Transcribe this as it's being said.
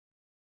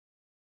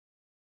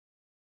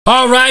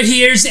Alright,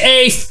 here's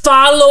a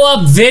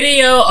follow-up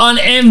video on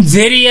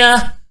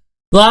NVDA.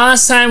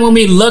 Last time when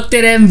we looked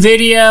at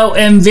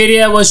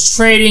NVDA was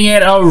trading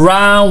at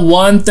around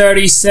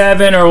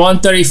 137 or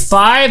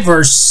 135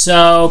 or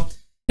so.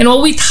 And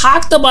what we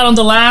talked about on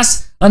the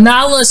last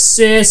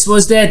analysis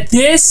was that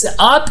this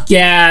up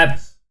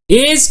gap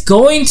is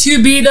going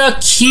to be the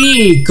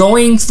key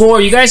going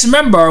forward. You guys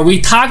remember,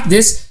 we talked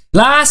this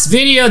last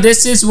video.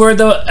 This is where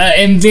the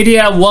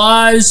NVDA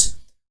was.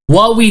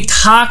 What we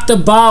talked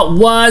about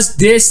was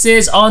this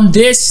is on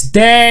this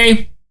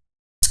day.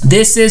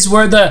 This is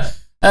where the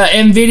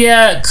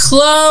NVDA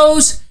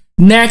closed.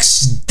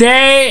 Next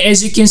day,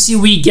 as you can see,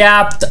 we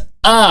gapped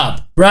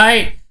up,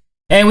 right?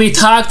 And we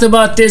talked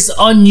about this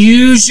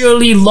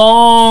unusually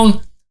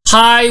long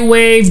high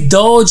wave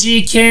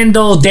doji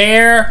candle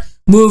there.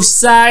 Moved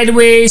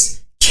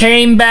sideways,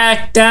 came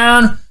back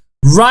down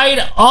right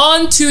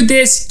onto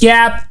this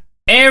gap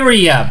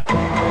area.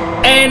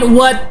 And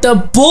what the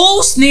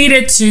bulls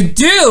needed to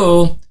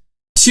do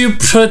to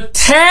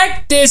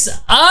protect this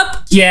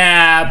up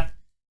gap,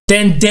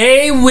 then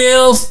they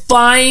will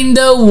find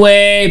a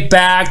way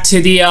back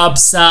to the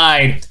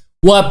upside.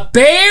 What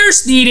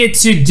bears needed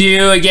to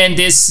do, again,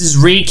 this is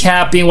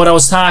recapping what I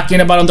was talking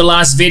about on the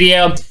last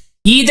video.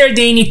 Either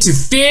they need to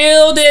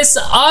fill this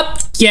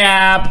up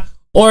gap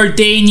or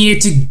they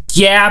need to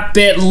gap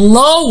it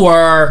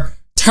lower,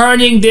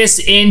 turning this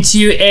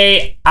into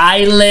a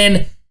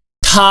island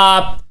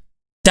top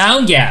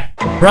down gap,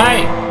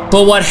 right?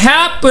 But what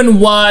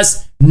happened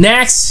was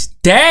next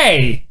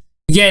day,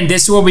 again,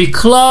 this is where we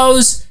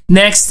close.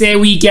 Next day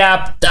we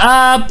gapped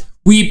up,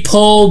 we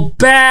pulled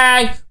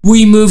back,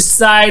 we moved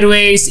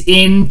sideways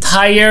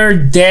entire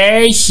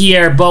day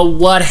here. But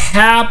what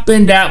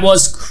happened that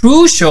was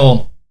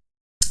crucial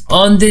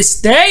on this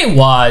day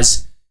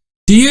was,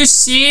 do you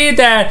see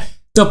that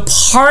the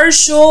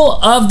partial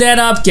of that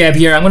up gap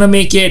here? I'm gonna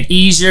make it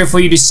easier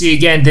for you to see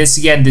again, to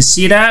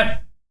see that?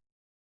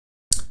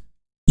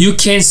 You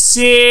can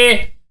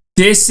see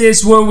this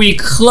is where we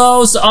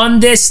close on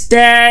this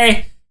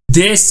day.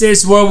 This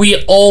is where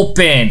we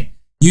open.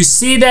 You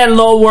see that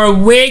lower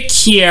wick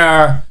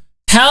here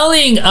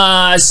telling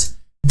us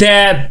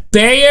that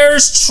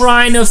bears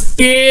trying to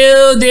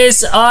fill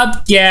this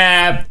up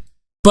gap,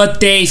 but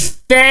they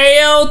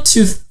failed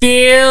to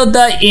fill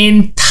the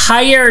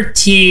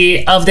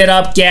entirety of that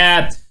up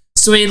gap.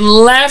 So it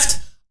left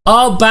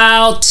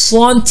about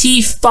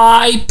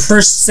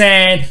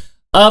 25%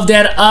 of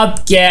that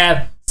up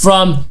gap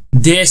from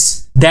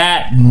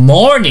that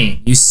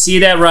morning. You see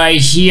that right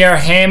here,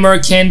 hammer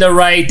candle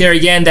right there,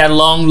 again, that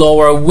long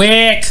lower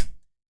wick.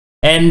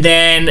 And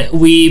then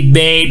we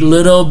made a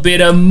little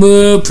bit of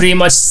move, pretty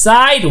much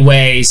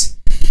sideways.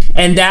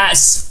 And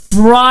that's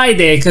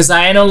Friday, because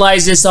I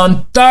analyzed this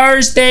on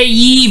Thursday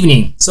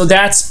evening. So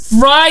that's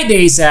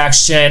Friday's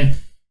action.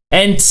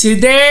 And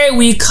today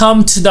we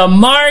come to the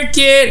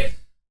market.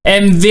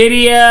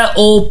 NVDA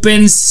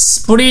opens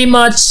pretty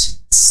much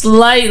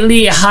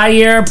slightly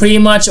higher, pretty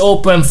much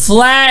open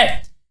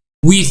flat.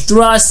 We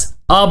thrust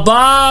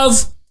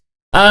above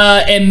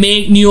and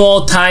make new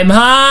all-time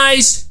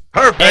highs.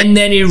 Perfect. And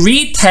then it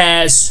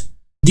retests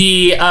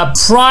the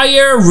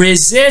prior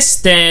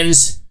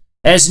resistance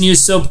as new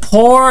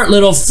support,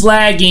 little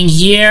flagging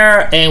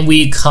here, and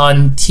we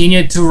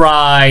continue to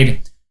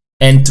ride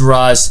and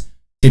thrust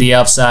to the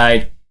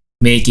upside,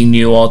 making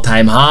new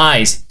all-time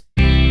highs.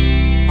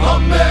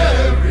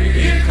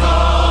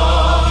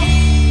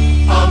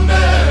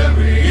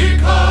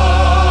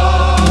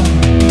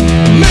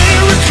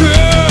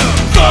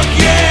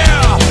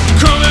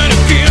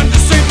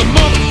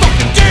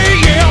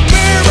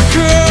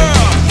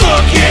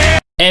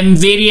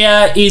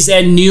 NVDA is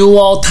at new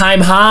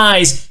all-time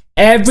highs.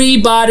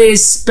 Everybody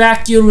is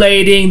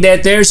speculating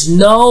that there's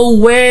no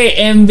way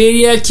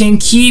NVDA can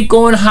keep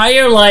going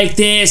higher like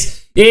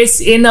this.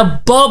 It's in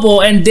a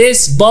bubble, and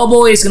this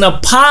bubble is gonna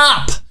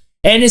pop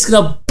and it's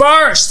gonna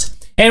burst,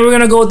 and we're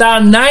gonna go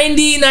down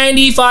 90,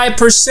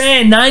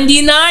 95%,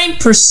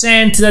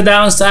 99% to the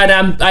downside.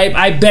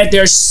 I bet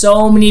there's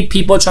so many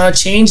people trying to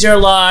change their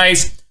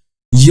lives,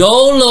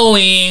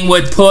 YOLOing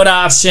with put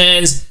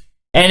options.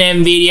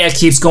 And NVDA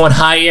keeps going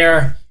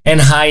higher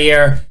and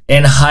higher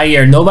and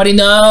higher. Nobody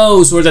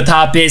knows where the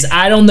top is.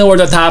 I don't know where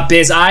the top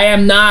is. I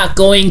am not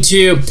going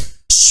to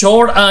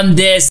short on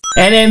this.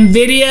 And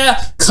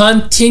NVDA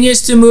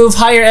continues to move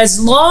higher as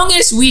long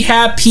as we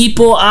have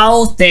people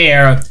out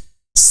there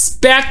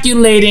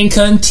speculating,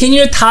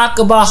 continue to talk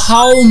about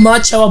how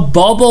much of a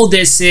bubble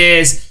this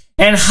is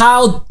and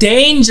how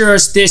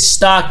dangerous this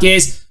stock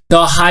is,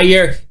 the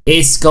higher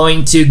it's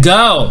going to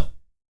go.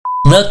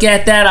 Look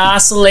at that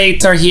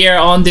oscillator here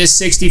on this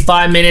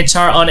 65-minute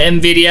chart on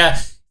NVDA.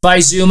 If I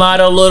zoom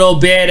out a little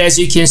bit, as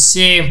you can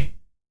see,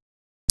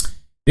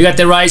 we got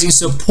the rising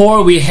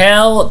support. We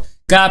held,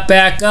 got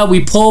back up,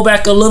 we pulled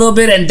back a little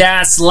bit, and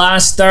that's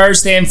last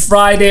Thursday and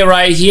Friday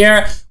right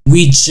here.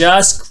 We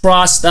just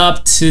crossed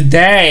up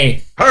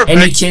today. Perfect.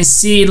 And you can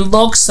see it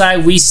looks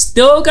like we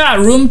still got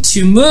room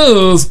to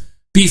move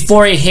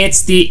before it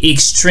hits the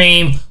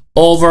extreme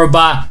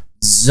overbought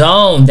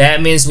zone.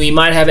 That means we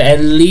might have at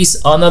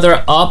least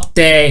another up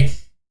day.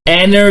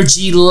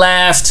 Energy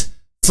left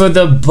for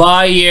the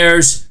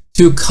buyers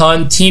to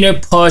continue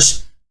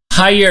push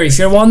higher. If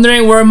you're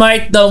wondering where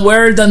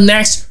the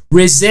next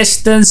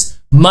resistance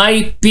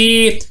might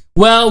be,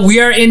 well, we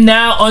are in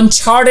now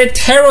uncharted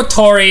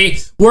territory.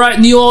 We're at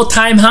new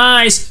all-time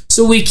highs,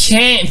 so we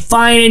can't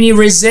find any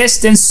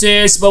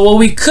resistances. But what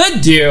we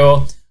could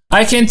do,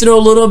 I can throw a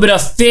little bit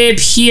of fib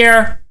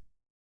here,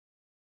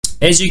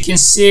 as you can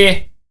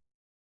see.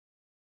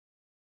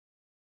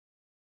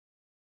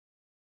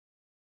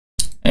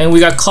 And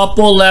we got a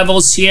couple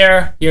levels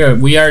here. Here,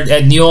 we are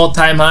at new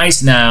all-time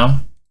highs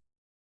now.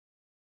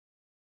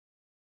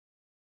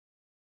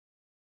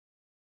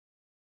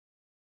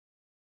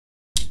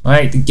 All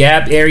right, the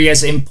gap area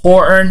is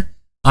important.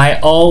 I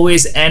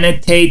always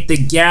annotate the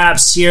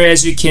gaps here,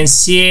 as you can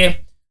see.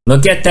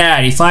 Look at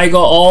that. If I go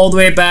all the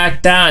way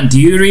back down,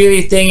 do you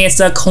really think it's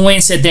a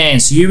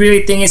coincidence? Do you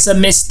really think it's a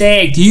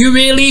mistake? Do you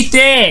really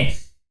think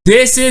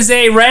this is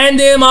a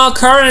random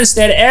occurrence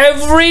that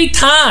every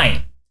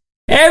time,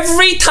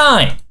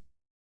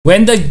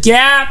 when the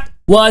gap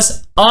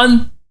was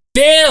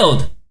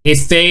unfilled, it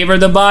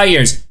favored the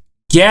buyers?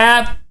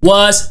 Gap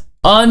was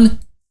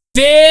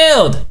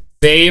unfilled.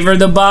 Favor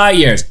the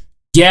buyers.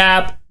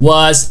 Gap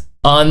was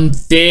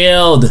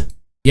unfilled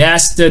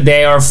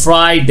yesterday or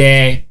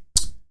Friday,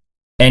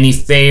 and he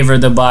favored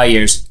the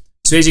buyers.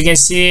 So as you can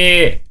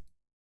see,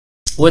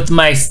 with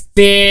my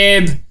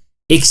fib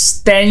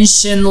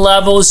extension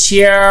levels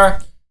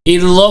here,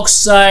 it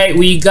looks like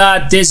we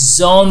got this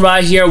zone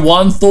right here,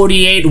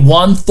 148,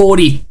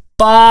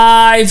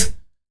 145,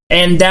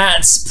 and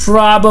that's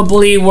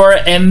probably where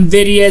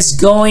NVIDIA is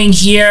going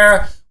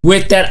here,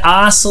 with that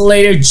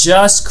oscillator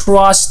just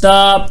crossed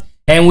up.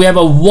 And we have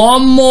a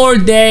one more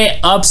day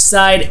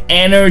upside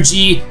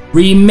energy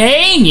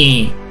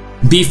remaining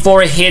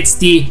before it hits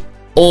the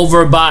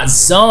overbought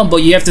zone.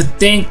 But you have to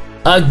think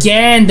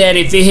again that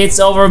if it hits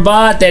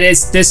overbought, that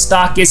this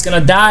stock is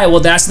gonna die.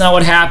 Well, that's not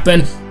what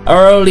happened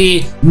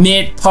early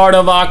mid part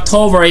of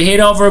October. It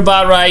hit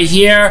overbought right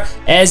here.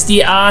 As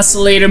the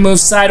oscillator moved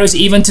sideways,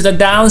 even to the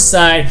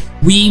downside,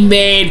 we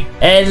made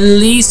at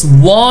least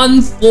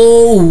one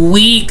full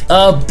week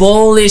of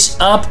bullish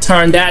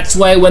upturn. That's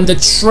why when the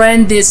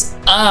trend is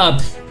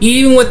up,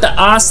 even with the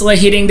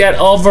oscillator hitting that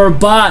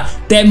overbought,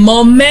 that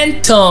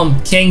momentum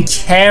can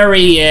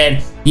carry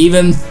it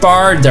even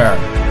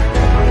further.